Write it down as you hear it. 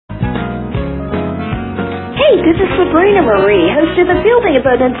This is Sabrina Marie, host of the Building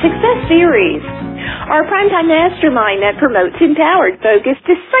Abundant Success Series, our primetime mastermind that promotes empowered focus,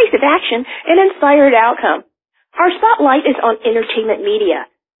 decisive action, and inspired outcome. Our spotlight is on entertainment media.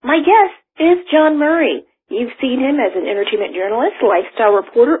 My guest is John Murray. You've seen him as an entertainment journalist, lifestyle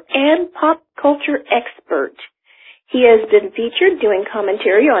reporter, and pop culture expert. He has been featured doing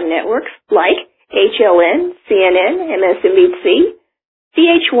commentary on networks like HLN, CNN, MSNBC,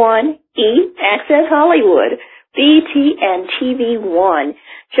 VH1, Access Hollywood, BET, and TV One.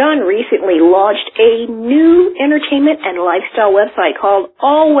 John recently launched a new entertainment and lifestyle website called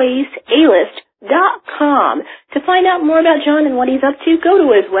alwaysalist.com. To find out more about John and what he's up to, go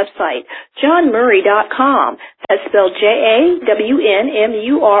to his website, johnmurray.com. That's spelled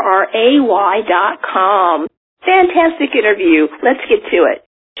JAWNMURRAY.com. Fantastic interview. Let's get to it.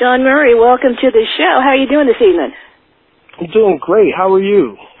 John Murray, welcome to the show. How are you doing this evening? I'm doing great. How are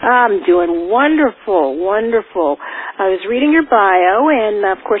you? I'm doing wonderful, wonderful. I was reading your bio, and,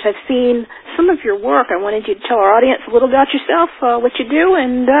 of course, I've seen some of your work. I wanted you to tell our audience a little about yourself, what you do,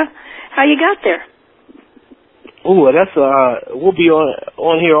 and how you got there. Oh, that's we'll be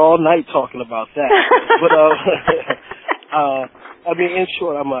on here all night talking about that. But I mean, in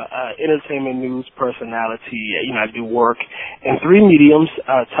short, I'm a entertainment news personality. You know, I do work in three mediums: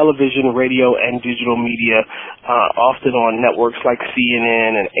 television, radio, and digital media. Often on networks like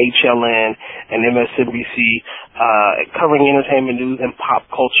CNN and HLN and MSNBC, covering entertainment news and pop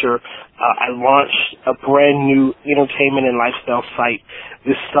culture. I launched a brand new entertainment and lifestyle site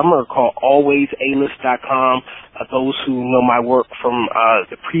this summer called alwaysalist.com. Those who know my work from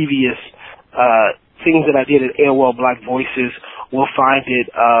the previous things that I did at AOL Black Voices will find it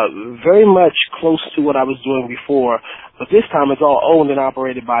very much close to what I was doing before, but this time it's all owned and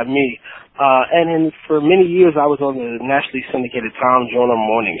operated by me. For many years I was on the nationally syndicated Tom Joyner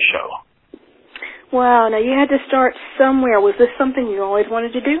morning show. Wow, now you had to start somewhere. Was this something you always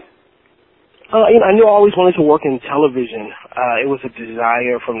wanted to do? I knew I always wanted to work in television. It was a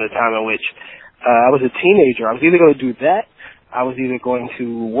desire from the time in which I was a teenager. I was either going to do that, I was either going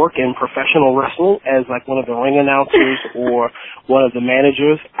to work in professional wrestling as like one of the ring announcers or one of the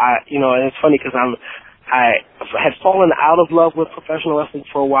managers. And it's funny because I had fallen out of love with professional wrestling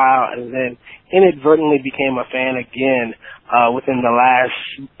for a while and then inadvertently became a fan again within the last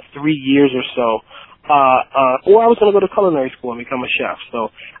 3 years or so. Or I was going to go to culinary school and become a chef. So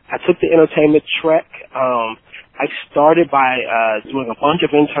I took the entertainment trek. I started by doing a bunch of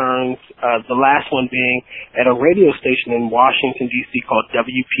interns, the last one being at a radio station in Washington, D.C. called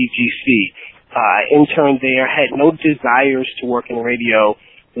WPGC. I interned there, had no desires to work in radio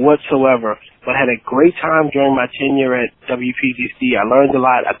whatsoever, but had a great time during my tenure at WPGC. I learned a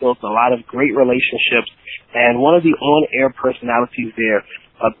lot. I built a lot of great relationships, and one of the on-air personalities there,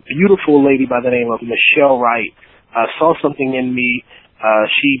 a beautiful lady by the name of Michelle Wright, saw something in me.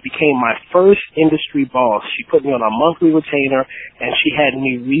 She became my first industry boss. She put me on a monthly retainer, and she had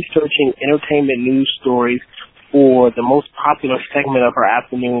me researching entertainment news stories for the most popular segment of her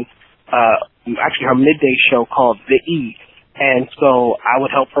afternoon, actually her midday show called The E. And so I would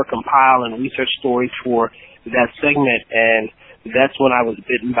help her compile and research stories for that segment, and that's when I was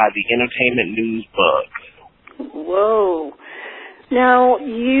bitten by the entertainment news bug. Whoa. Now,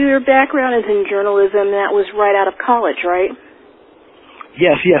 your background is in journalism. That was right out of college, right?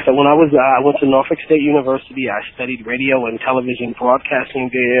 Yes. And when I went to Norfolk State University. I studied radio and television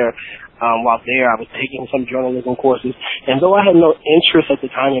broadcasting there. While there, I was taking some journalism courses. And though I had no interest at the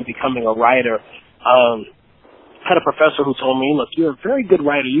time in becoming a writer, I had a professor who told me, look, you're a very good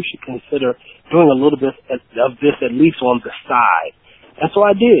writer. You should consider doing a little bit of this at least on the side. And so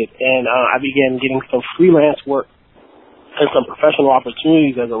I did. And I began getting some freelance work and some professional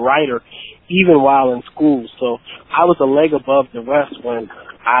opportunities as a writer, even while in school. So I was a leg above the rest when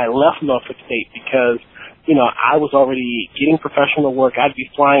I left Norfolk State because, I was already getting professional work. I'd be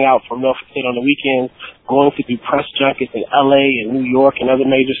flying out from Norfolk State on the weekends, going to do press junkets in L.A. and New York and other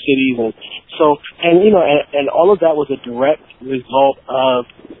major cities. And so, and all of that was a direct result of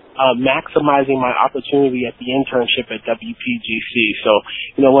maximizing my opportunity at the internship at WPGC. So,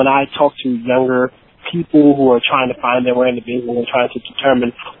 when I talk to younger people who are trying to find their way in the business and trying to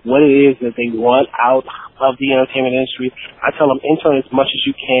determine what it is that they want out of the entertainment industry, I tell them intern as much as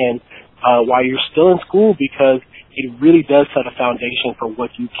you can while you're still in school, because it really does set a foundation for what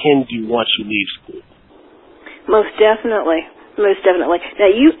you can do once you leave school. Most definitely.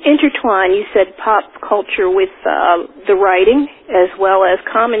 Now, you intertwine, you said pop culture with the writing as well as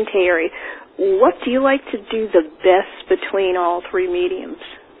commentary. What do you like to do the best between all three mediums?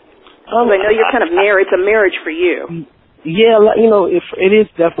 I know you're kind of married. It's a marriage for you. Yeah, if it is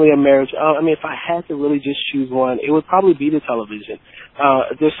definitely a marriage. If I had to really just choose one, it would probably be the television.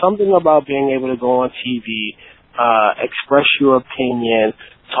 There's something about being able to go on TV, express your opinion,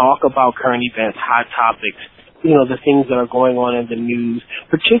 talk about current events, hot topics, the things that are going on in the news,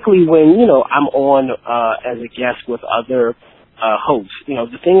 particularly when, I'm on as a guest with other hosts.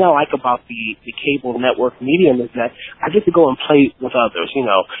 The thing I like about the cable network medium is that I get to go and play with others.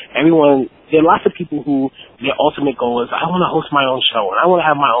 There are lots of people who their ultimate goal is, I want to host my own show and I want to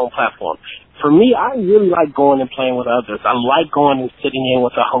have my own platform. For me, I really like going and playing with others. I like going and sitting in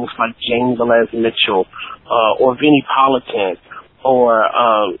with a host like James Velez Mitchell, or Vinnie Politan, or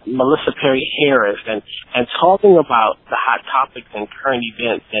Melissa Perry Harris, and talking about the hot topics and current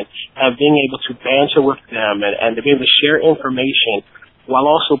events, and being able to banter with them and to be able to share information while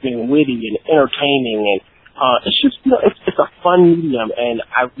also being witty and entertaining. And it's just, it's a fun medium, and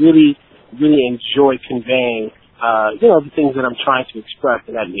I really, really enjoy conveying, the things that I'm trying to express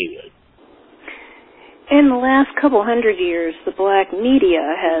in that medium. In the last couple hundred years, the black media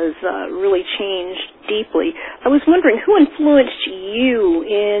has really changed deeply. I was wondering, who influenced you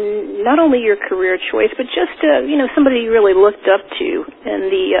in not only your career choice, but just, somebody you really looked up to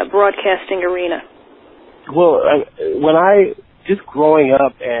in the broadcasting arena? Well, just growing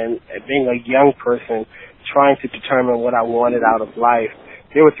up and being a young person trying to determine what I wanted out of life,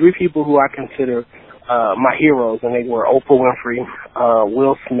 there were three people who I consider my heroes, and they were Oprah Winfrey,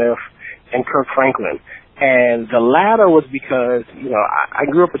 Will Smith, and Kirk Franklin. And the latter was because, I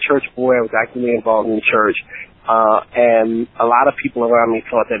grew up a church boy. I was actively involved in the church. And a lot of people around me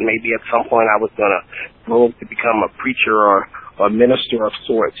thought that maybe at some point I was going to grow up to become a preacher or a minister of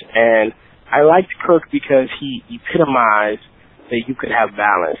sorts. And I liked Kirk because he epitomized that you could have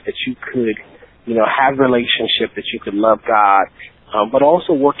balance, that you could, have relationship, that you could love God, but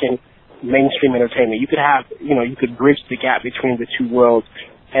also work in mainstream entertainment. You could have, you could bridge the gap between the two worlds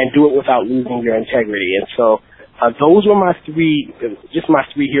and do it without losing your integrity. And so those were my three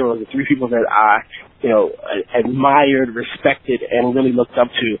heroes, the three people that I, admired, respected, and really looked up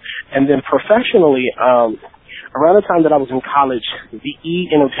to. And then professionally, around the time that I was in college, the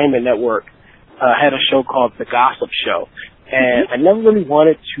E! Entertainment Network had a show called The Gossip Show. And I never really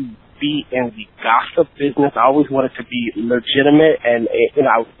wanted to be in the gossip business. I always wanted to be legitimate. And,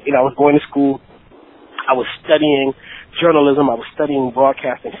 I was going to school. I was studying journalism. I was studying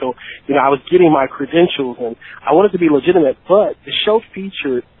broadcasting. So, I was getting my credentials, and I wanted to be legitimate. But the show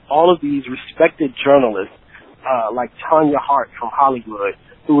featured all of these respected journalists, like Tanya Hart from Hollywood,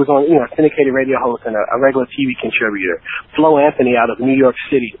 who was on, a syndicated radio host and a regular TV contributor, Flo Anthony out of New York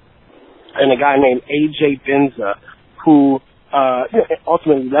City, and a guy named A.J. Benza, who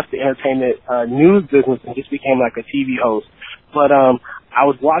ultimately left the entertainment news business and just became like a TV host. But I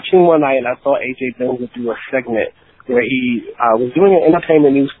was watching one night, and I saw A.J. Benza do a segment where he was doing an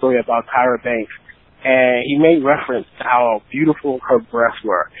entertainment news story about Tyra Banks, and he made reference to how beautiful her breasts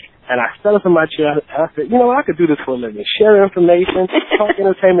were. And I stood up in my chair, and I said, I could do this for a living. Share information, talk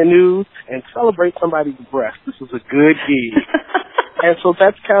entertainment news, and celebrate somebody's breasts. This was a good gig. And so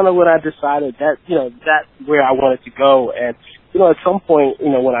that's kind of what I decided that, that's where I wanted to go. And, at some point,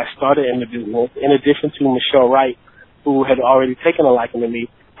 when I started in the business, in addition to Michelle Wright, who had already taken a liking to me,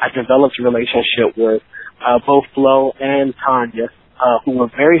 I developed a relationship with both Flo and Tanya, who were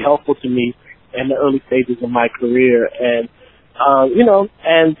very helpful to me in the early stages of my career. And,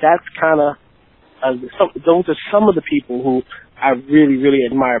 and that's kind of, those are some of the people who I really, really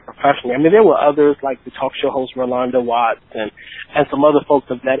admire professionally. There were others like the talk show host Rolanda Watts and some other folks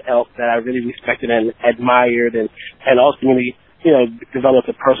of that ilk that I really respected and admired and ultimately, developed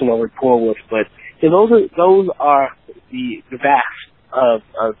a personal rapport with. But those are the vast of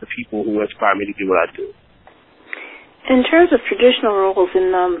the people who inspire me to do what I do. In terms of traditional roles in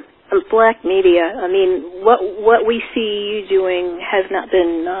black media, what we see you doing has not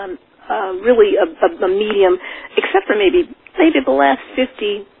been really a medium, except for maybe the last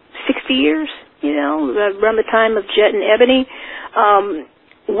 50, 60 years, around the time of Jet and Ebony.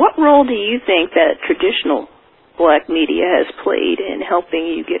 What role do you think that traditional black media has played in helping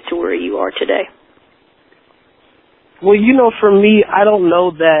you get to where you are today? Well, for me, I don't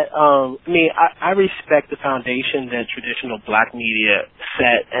know that, I respect the foundation that traditional black media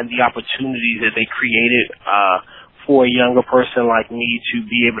set and the opportunities that they created, for a younger person like me to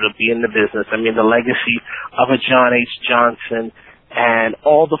be able to be in the business. The legacy of a John H. Johnson and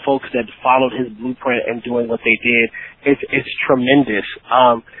all the folks that followed his blueprint and doing what they did, it's tremendous.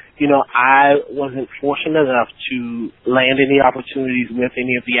 I wasn't fortunate enough to land any opportunities with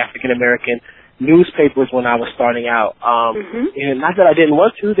any of the African American newspapers when I was starting out. And not that I didn't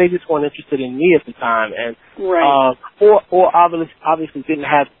want to, they just weren't interested in me at the time. And, or obviously didn't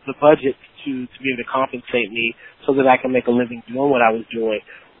have the budget to be able to compensate me so that I can make a living doing what I was doing.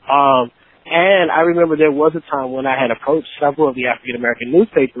 And I remember there was a time when I had approached several of the African American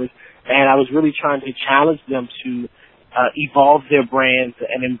newspapers, and I was really trying to challenge them to evolve their brands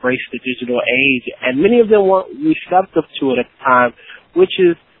and embrace the digital age. And many of them weren't receptive to it at the time, which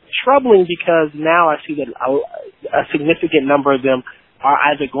is troubling because now I see that a significant number of them are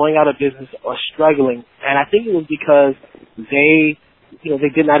either going out of business or struggling. And I think it was because they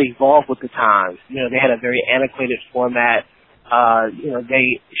did not evolve with the times. They had a very antiquated format.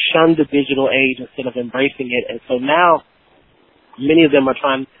 They shunned the digital age instead of embracing it. And so now many of them are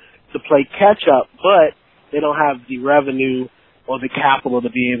trying to play catch up, but they don't have the revenue or the capital to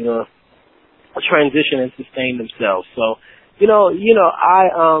be able to transition and sustain themselves. So, I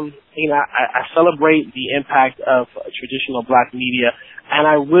celebrate the impact of traditional black media, and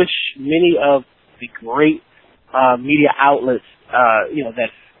I wish many of the great media outlets,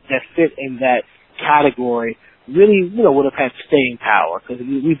 that fit in that category really, would have had staying power, because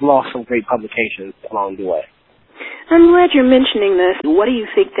we've lost some great publications along the way. I'm glad you're mentioning this. What do you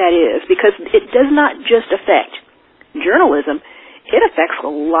think that is? Because it does not just affect journalism. It affects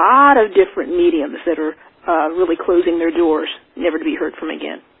a lot of different mediums that are really closing their doors, never to be heard from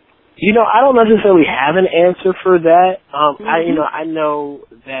again. I don't necessarily have an answer for that. I know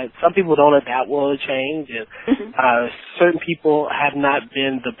that some people don't adapt well to change, and certain people have not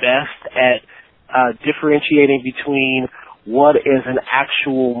been the best at differentiating between what is an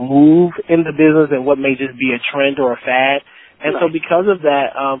actual move in the business and what may just be a trend or a fad. And so because of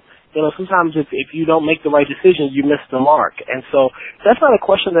that, sometimes if you don't make the right decision, you miss the mark. And so that's not a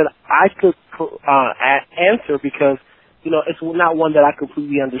question that I could answer because, it's not one that I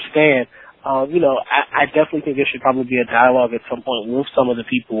completely understand. I definitely think there should probably be a dialogue at some point with some of the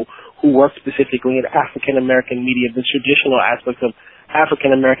people who work specifically in African-American media, the traditional aspects of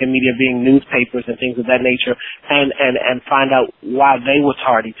African-American media being newspapers and things of that nature, and find out why they were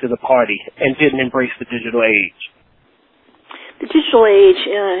tardy to the party and didn't embrace the digital age. The digital age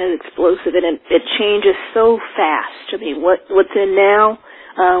is explosive, and it changes so fast. I mean, what's in now,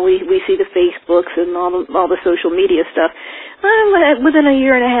 we see the Facebooks and all the social media stuff. Within a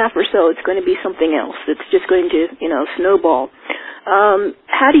year and a half or so, it's going to be something else. It's just going to, snowball.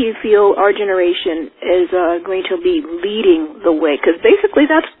 How do you feel our generation is going to be leading the way? Because basically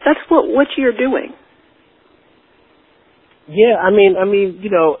that's what you're doing. Yeah, I mean, every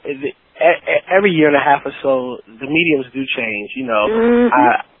year and a half or so, the mediums do change.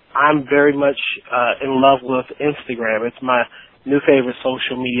 I'm very much in love with Instagram. It's my new favorite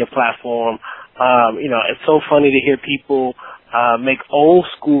social media platform. It's so funny to hear people make old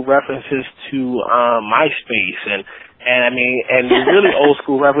school references to MySpace and really old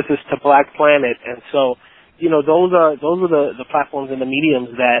school references to Black Planet. And so, those are the platforms and the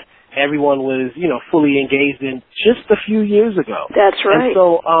mediums that everyone was, fully engaged in just a few years ago. That's right. And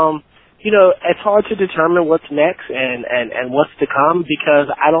so, it's hard to determine what's next and what's to come, because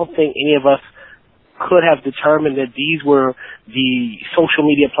I don't think any of us could have determined that these were the social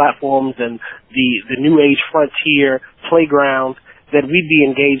media platforms and the new age frontier playgrounds that we'd be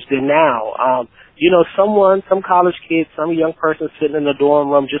engaged in now. Some college kid, some young person sitting in the dorm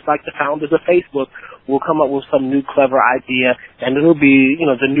room, just like the founders of Facebook, will come up with some new clever idea, and it'll be,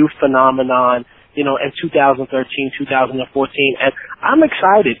 the new phenomenon, in 2013, 2014. And I'm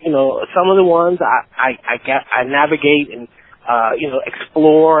excited. Some of the ones I navigate and,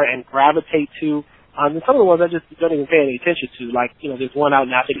 explore and gravitate to. And some of the ones I just don't even pay any attention to. Like, there's one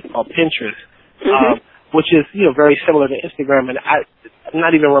out now, I think it's called Pinterest, which is, very similar to Instagram, and I'm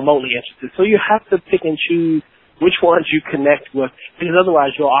not even remotely interested. So you have to pick and choose which ones you connect with, because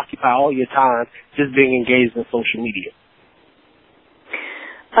otherwise you'll occupy all your time just being engaged in social media.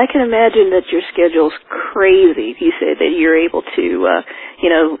 I can imagine that your schedule's crazy. You say that you're able to,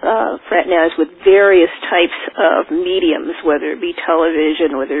 fraternize with various types of mediums, whether it be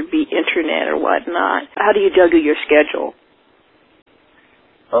television, whether it be internet or whatnot. How do you juggle your schedule?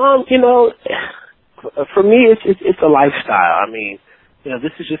 For me, it's a lifestyle. I mean,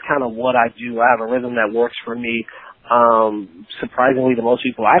 this is just kind of what I do. I have a rhythm that works for me. Surprisingly to most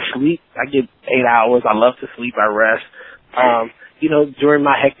people, I sleep. I get 8 hours. I love to sleep. I rest. During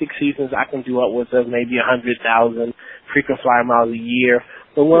my hectic seasons, I can do upwards of maybe 100,000 frequent flyer miles a year.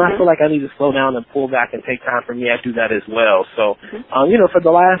 But when I feel like I need to slow down and pull back and take time for me, I do that as well. So, for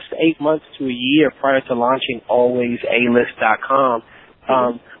the last 8 months to a year prior to launching AlwaysAlist.com,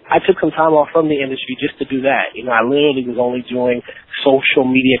 I took some time off from the industry just to do that. You know, I literally was only doing social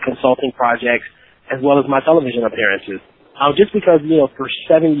media consulting projects as well as my television appearances. Just because, you know, for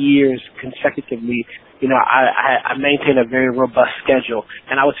 7 years consecutively, you know, I maintained a very robust schedule,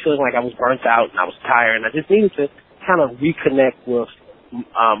 and I was feeling like I was burnt out and I was tired, and I just needed to kind of reconnect with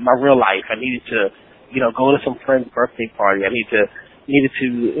my real life. I needed to, you know, go to some friend's birthday party. I needed to,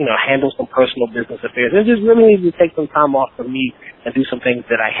 you know, handle some personal business affairs. I just really needed to take some time off from me and do some things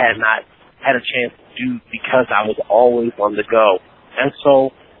that I had not had a chance to do because I was always on the go. And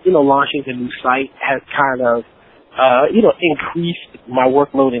so, you know, launching the new site has kind of, you know, increased my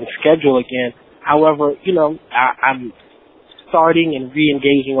workload and schedule again. However, you know, I'm starting and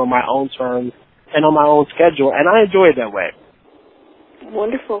re-engaging on my own terms and on my own schedule, and I enjoy it that way.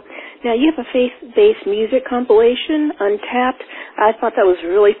 Wonderful. Now, you have a faith-based music compilation, Untapped. I thought that was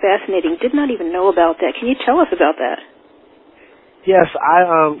really fascinating. Did not even know about that. Can you tell us about that? Yes,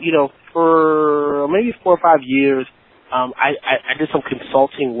 you know, for maybe 4 or 5 years, I did some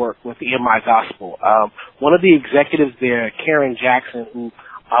consulting work with EMI Gospel. One of the executives there, Karen Jackson, who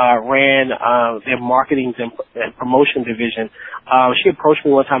ran their marketing and promotion division, she approached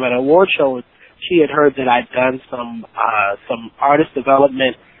me one time at an award show. She had heard that I'd done some artist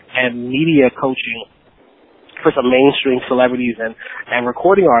development and media coaching for some mainstream celebrities and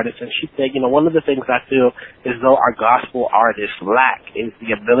recording artists, and she said, you know, one of the things I feel as though our gospel artists lack is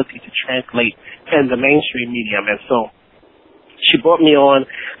the ability to translate in the mainstream medium. And so she brought me on,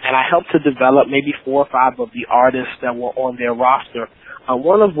 and I helped to develop maybe 4 or 5 of the artists that were on their roster,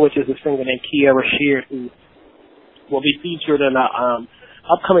 one of which is a singer named Kierra Sheard, who will be featured in an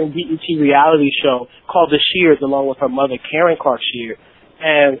upcoming BET reality show called The Sheards, along with her mother, Karen Clark Sheard.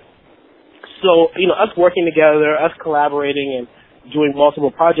 And so, you know, us working together, us collaborating and doing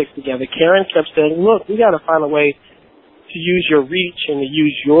multiple projects together, Karen kept saying, look, we got to find a way to use your reach and to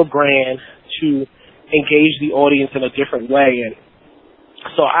use your brand to engage the audience in a different way. And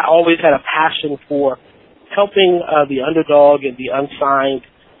so I always had a passion for helping the underdog and the unsigned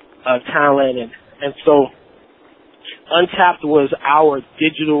talent. And so Untapped was our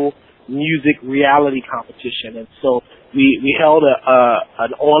digital music reality competition. And so we held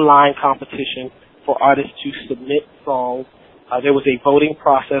an online competition for artists to submit songs. There was a voting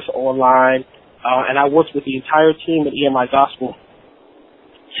process online, and I worked with the entire team at EMI Gospel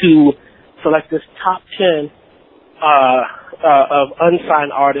to select this top 10 of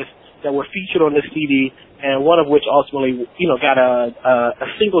unsigned artists that were featured on the CD, and one of which ultimately, you know, got a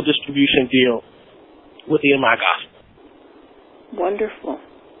single distribution deal with EMI Gospel. Wonderful.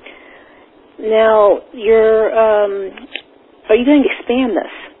 Now, are you going to expand this?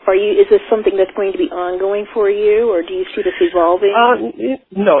 Is this something that's going to be ongoing for you, or do you see this evolving?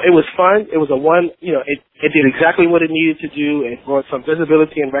 No, it was fun. It was it did exactly what it needed to do. It brought some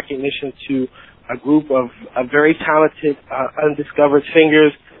visibility and recognition to a group of very talented, undiscovered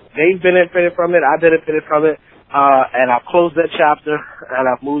singers. They benefited from it. I benefited from it. And I've closed that chapter, and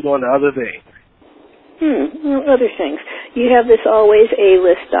I've moved on to other things. Other things. You have this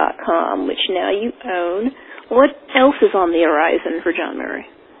alwaysalist.com, which now you own. What else is on the horizon for John Murray?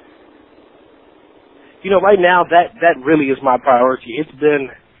 You know, right now, that really is my priority. It's been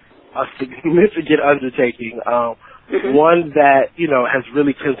a significant undertaking, one that, you know, has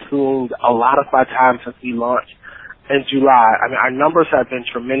really consumed a lot of my time since we launched in July. I mean, our numbers have been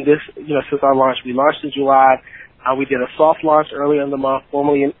tremendous, you know, since our launch. We launched in July. We did a soft launch earlier in the month,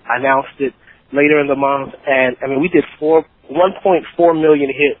 formally announced it later in the month, and, I mean, we did 1.4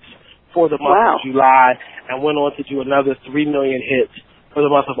 million hits for the month of July, and went on to do another 3 million hits for the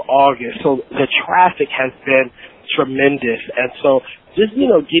month of August. So the traffic has been tremendous. And so just,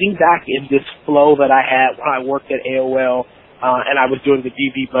 you know, getting back in this flow that I had when I worked at AOL, and I was doing the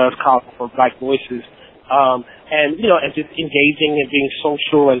DV Buzz column for Black Voices, and, you know, and just engaging and being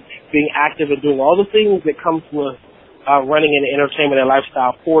social and being active and doing all the things that comes with running an entertainment and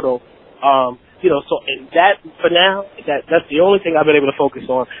lifestyle portal. You know, so that, for now, that's the only thing I've been able to focus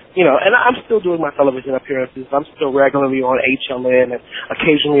on. You know, and I'm still doing my television appearances. I'm still regularly on HLN and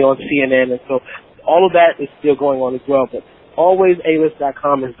occasionally on CNN, and so all of that is still going on as well. But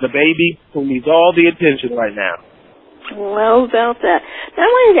alwaysalist.com is the baby who needs all the attention right now. Well, about that. Now, I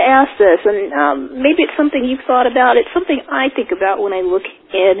wanted to ask this, and maybe it's something you've thought about. It's something I think about when I look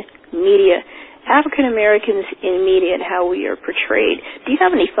in media. African Americans in media and how we are portrayed. Do you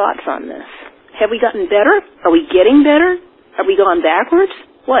have any thoughts on this? Have we gotten better? Are we getting better? Have we gone backwards?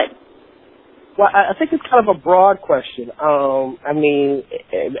 What? Well, I think it's kind of a broad question. I mean,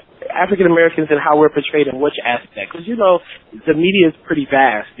 African Americans and how we're portrayed in which aspect? Because, you know, the media is pretty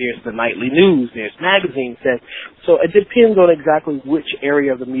vast. There's the nightly news, there's magazines, so it depends on exactly which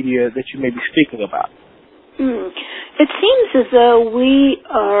area of the media that you may be speaking about. It seems as though we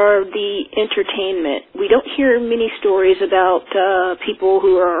are the entertainment. We don't hear many stories about people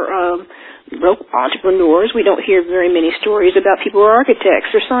who are entrepreneurs. We don't hear very many stories about people who are architects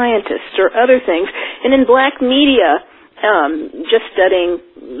or scientists or other things. And in black media, just studying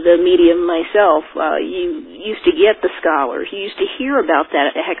the media myself, you used to get the scholars. You used to hear about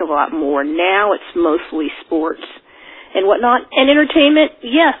that a heck of a lot more. Now it's mostly sports and whatnot. And entertainment,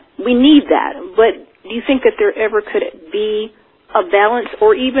 yeah, we need that. But do you think that there ever could be a balance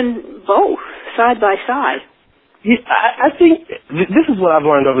or even both side by side? Yeah, I think this is what I've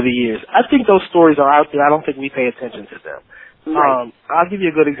learned over the years. I think those stories are out there. I don't think we pay attention to them. Right. I'll give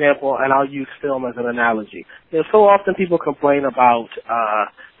you a good example, and I'll use film as an analogy. You know, so often people complain about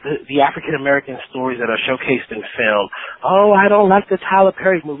the African-American stories that are showcased in film. Oh, I don't like the Tyler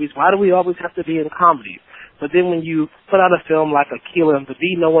Perry movies. Why do we always have to be in comedies? But then when you put out a film like Akeelah and the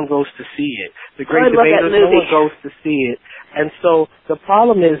Bee, no one goes to see it. The Great Debaters, no one goes to see it. And so the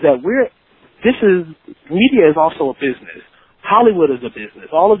problem is that media is also a business. Hollywood is a business.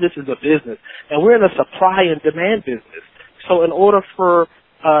 All of this is a business. And we're in a supply and demand business. So in order for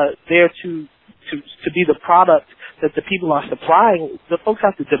there to be the product that the people are supplying, the folks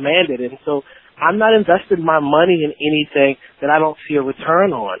have to demand it. And so I'm not investing my money in anything that I don't see a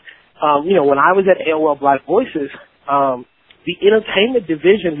return on. You know, when I was at AOL Black Voices, the entertainment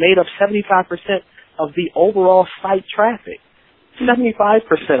division made up 75% of the overall site traffic. 75%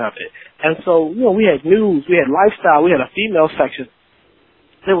 of it. And so, you know, we had news, we had lifestyle, we had a female section.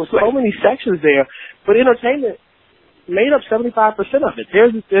 There were so many sections there, but entertainment made up 75% of it.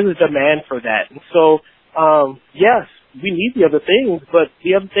 There's a demand for that. And so, yes, we need the other things, but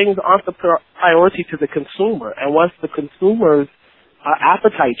the other things aren't the priority to the consumer. And once the consumer's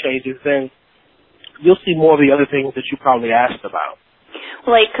appetite changes, then you'll see more of the other things that you probably asked about.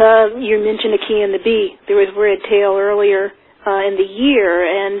 Like you mentioned Akeelah and the Bee. There was Red Tail earlier in the year,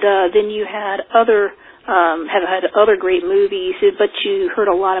 and then you had have had other great movies, but you heard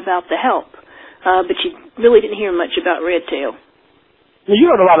a lot about The Help, but you really didn't hear much about Red Tail. Well, you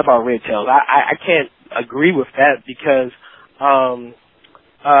heard a lot about Red Tail. I can't agree with that because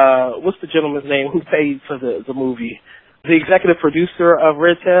what's the gentleman's name who paid for the movie? The executive producer of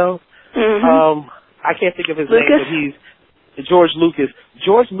Red Tail. Mm-hmm. I can't think of his name, but he's George Lucas.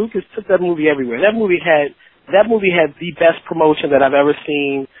 George Lucas took that movie everywhere. That movie had the best promotion that I've ever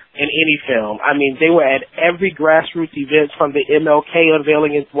seen in any film. I mean, they were at every grassroots event, from the MLK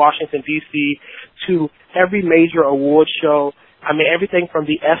unveiling in Washington, D.C., to every major award show. I mean, everything from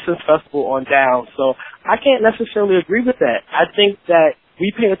the Essence Festival on down. So I can't necessarily agree with that. I think that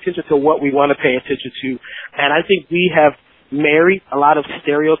we pay attention to what we want to pay attention to, and I think we have married a lot of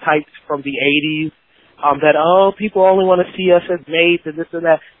stereotypes from the 80s that, people only want to see us as maids and this and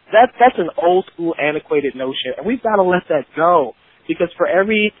that. That's an old school, antiquated notion, and we've got to let that go, because for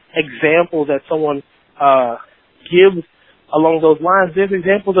every example that someone gives along those lines, there's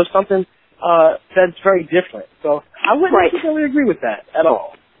examples of something that's very different. So I wouldn't necessarily agree with that at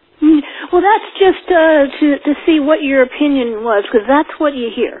all. Well, that's just to see what your opinion was, because that's what you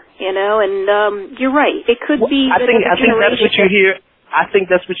hear, you know, and you're right. It could be I think that's what you hear. I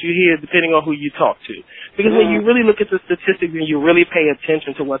think that's what you hear depending on who you talk to. Because when you really look at the statistics and you really pay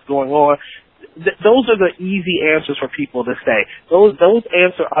attention to what's going on, those are the easy answers for people to say. Those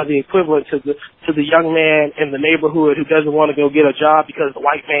answers are the equivalent to the young man in the neighborhood who doesn't want to go get a job because the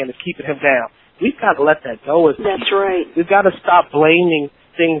white man is keeping him down. We've got to let that go. That's right. We've got to stop blaming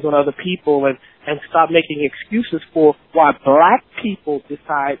things on other people and stop making excuses for why black people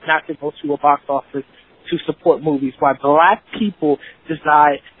decide not to go to a box office to support movies, why black people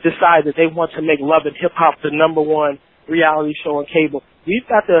decide that they want to make Love and Hip Hop the number one reality show on cable. We've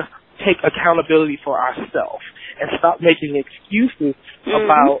got to take accountability for ourselves and stop making excuses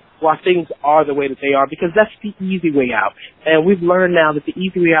about why things are the way that they are, because that's the easy way out. And we've learned now that the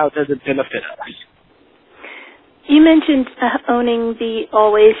easy way out doesn't benefit us. You mentioned owning the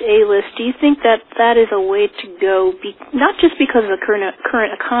Always A-List. Do you think that is a way to go, not just because of the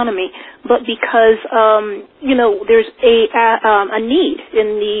current economy, but because, there's a need in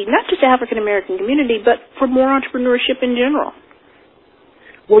the, not just African-American community, but for more entrepreneurship in general?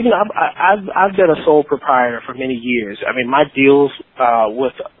 Well, I've been a sole proprietor for many years. I mean, my deals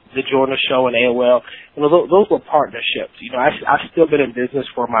with the Jordan Show and AOL, those were partnerships. I've still been in business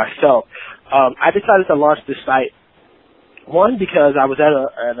for myself. I decided to launch this site, one, because I was at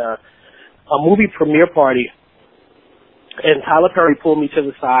movie premiere party, and Tyler Perry pulled me to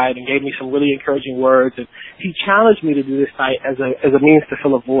the side and gave me some really encouraging words, and he challenged me to do this site as a means to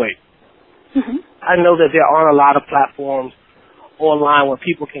fill a void. Mm-hmm. I know that there aren't a lot of platforms online where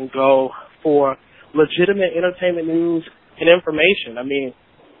people can go for legitimate entertainment news and information. I mean,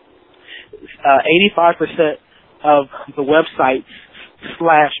 85% of the websites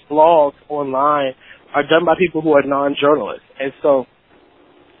 / blogs online are done by people who are non-journalists. And so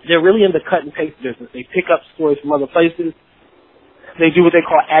they're really in the cut and paste business. They pick up stories from other places. They do what they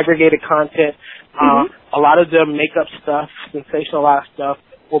call aggregated content. A lot of them make up stuff, sensationalize stuff,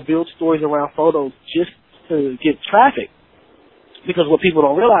 or build stories around photos just to get traffic. Because what people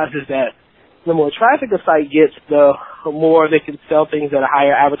don't realize is that the more traffic a site gets, the more they can sell things at a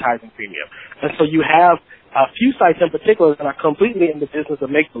higher advertising premium. And so you have a few sites in particular that are completely in the business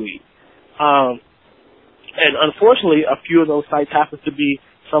of make-believe. And unfortunately, a few of those sites happen to be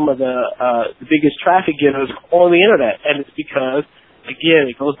some of the biggest traffic getters on the internet. And it's because,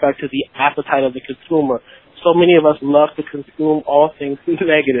 again, it goes back to the appetite of the consumer. So many of us love to consume all things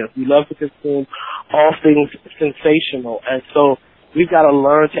negative. We love to consume all things sensational. And so we've got to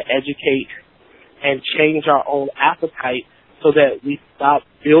learn to educate and change our own appetite so that we stop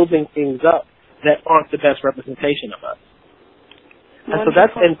building things up that aren't the best representation of us. Wonderful. And so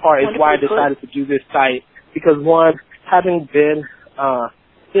that's in part is why I decided to do this site, because one, having been,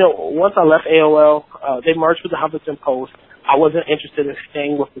 once I left AOL, they merged with the Huffington Post. I wasn't interested in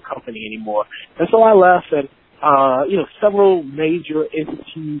staying with the company anymore. And so I left, and, several major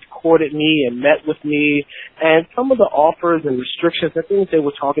entities courted me and met with me, and some of the offers and restrictions and things they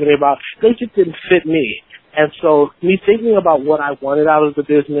were talking to me about, they just didn't fit me. And so me thinking about what I wanted out of the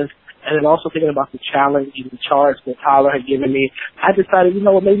business, and then also thinking about the challenge and the charge that Tyler had given me, I decided,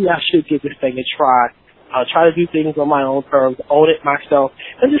 maybe I should give this thing a try. Try to do things on my own terms, own it myself,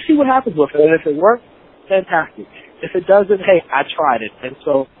 and just see what happens with it. And if it works, fantastic. If it doesn't, hey, I tried it. And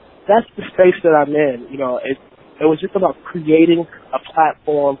so that's the space that I'm in. It was just about creating a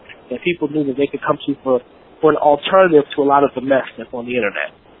platform that people knew that they could come to for an alternative to a lot of the mess that's on the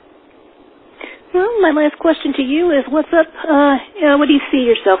internet. Well, my last question to you is, what's up? What do you see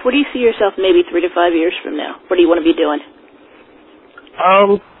yourself? Where do you see yourself maybe 3 to 5 years from now? What do you want to be doing?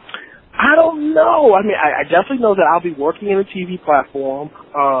 I don't know. I mean, I definitely know that I'll be working in a TV platform.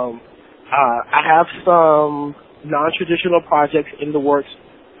 I have some non-traditional projects in the works.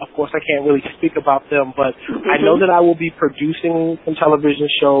 Of course, I can't really speak about them, but I know that I will be producing some television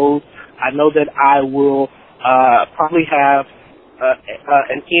shows. I know that I will probably have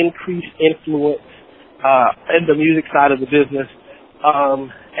an increased influence in the music side of the business.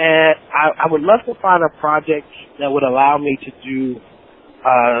 And I would love to find a project that would allow me to do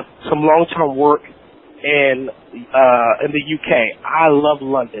some long-term work in the UK. I love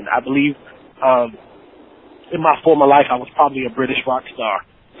London. I believe in my former life I was probably a British rock star.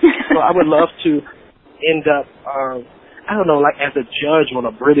 So I would love to end up, like as a judge on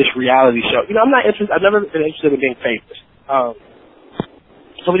a British reality show. I'm not interested. I've never been interested in being famous.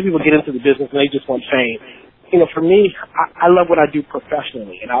 So many people get into the business and they just want fame. For me, I love what I do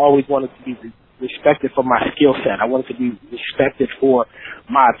professionally, and I always wanted to be respected for my skill set. I wanted to be respected for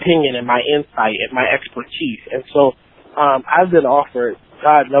my opinion and my insight and my expertise. And so I've been offered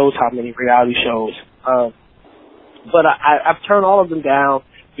God knows how many reality shows, but I've turned all of them down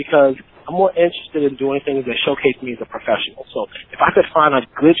because I'm more interested in doing things that showcase me as a professional. So if I could find a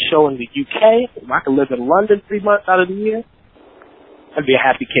good show in the UK, if I could live in London 3 months out of the year, I'd be a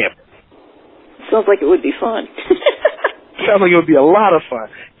happy camper. Sounds like it would be fun. Sounds like it would be a lot of fun.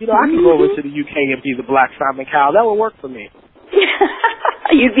 I could go over to the UK and be the Black Simon Cowell. That would work for me.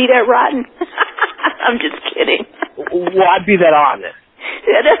 You'd be that rotten. I'm just kidding. Well, I'd be that honest.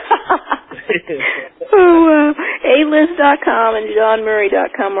 A-List.com and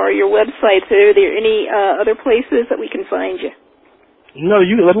JohnMurray.com are your websites. Are there any other places that we can find you? No,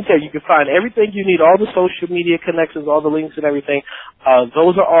 let me tell you, you can find everything you need, all the social media connections, all the links and everything.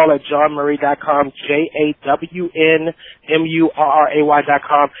 Those are all at JohnMurray.com,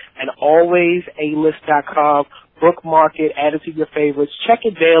 JAWNMURRAY.com, and always A-List.com. Bookmark it, add it to your favorites. Check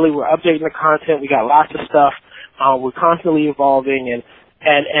it daily. We're updating the content. We got lots of stuff. We're constantly evolving, and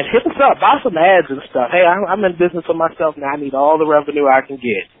hit us up. Buy some ads and stuff. Hey, I'm in business for myself now. I need all the revenue I can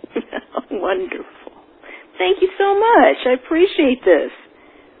get. Wonderful. Thank you so much. I appreciate this.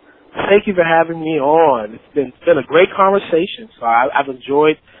 Thank you for having me on. It's been a great conversation. So I've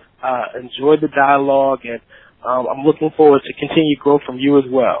enjoyed the dialogue, and I'm looking forward to continue growth from you as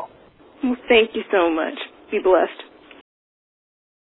well. Thank you so much. Be blessed.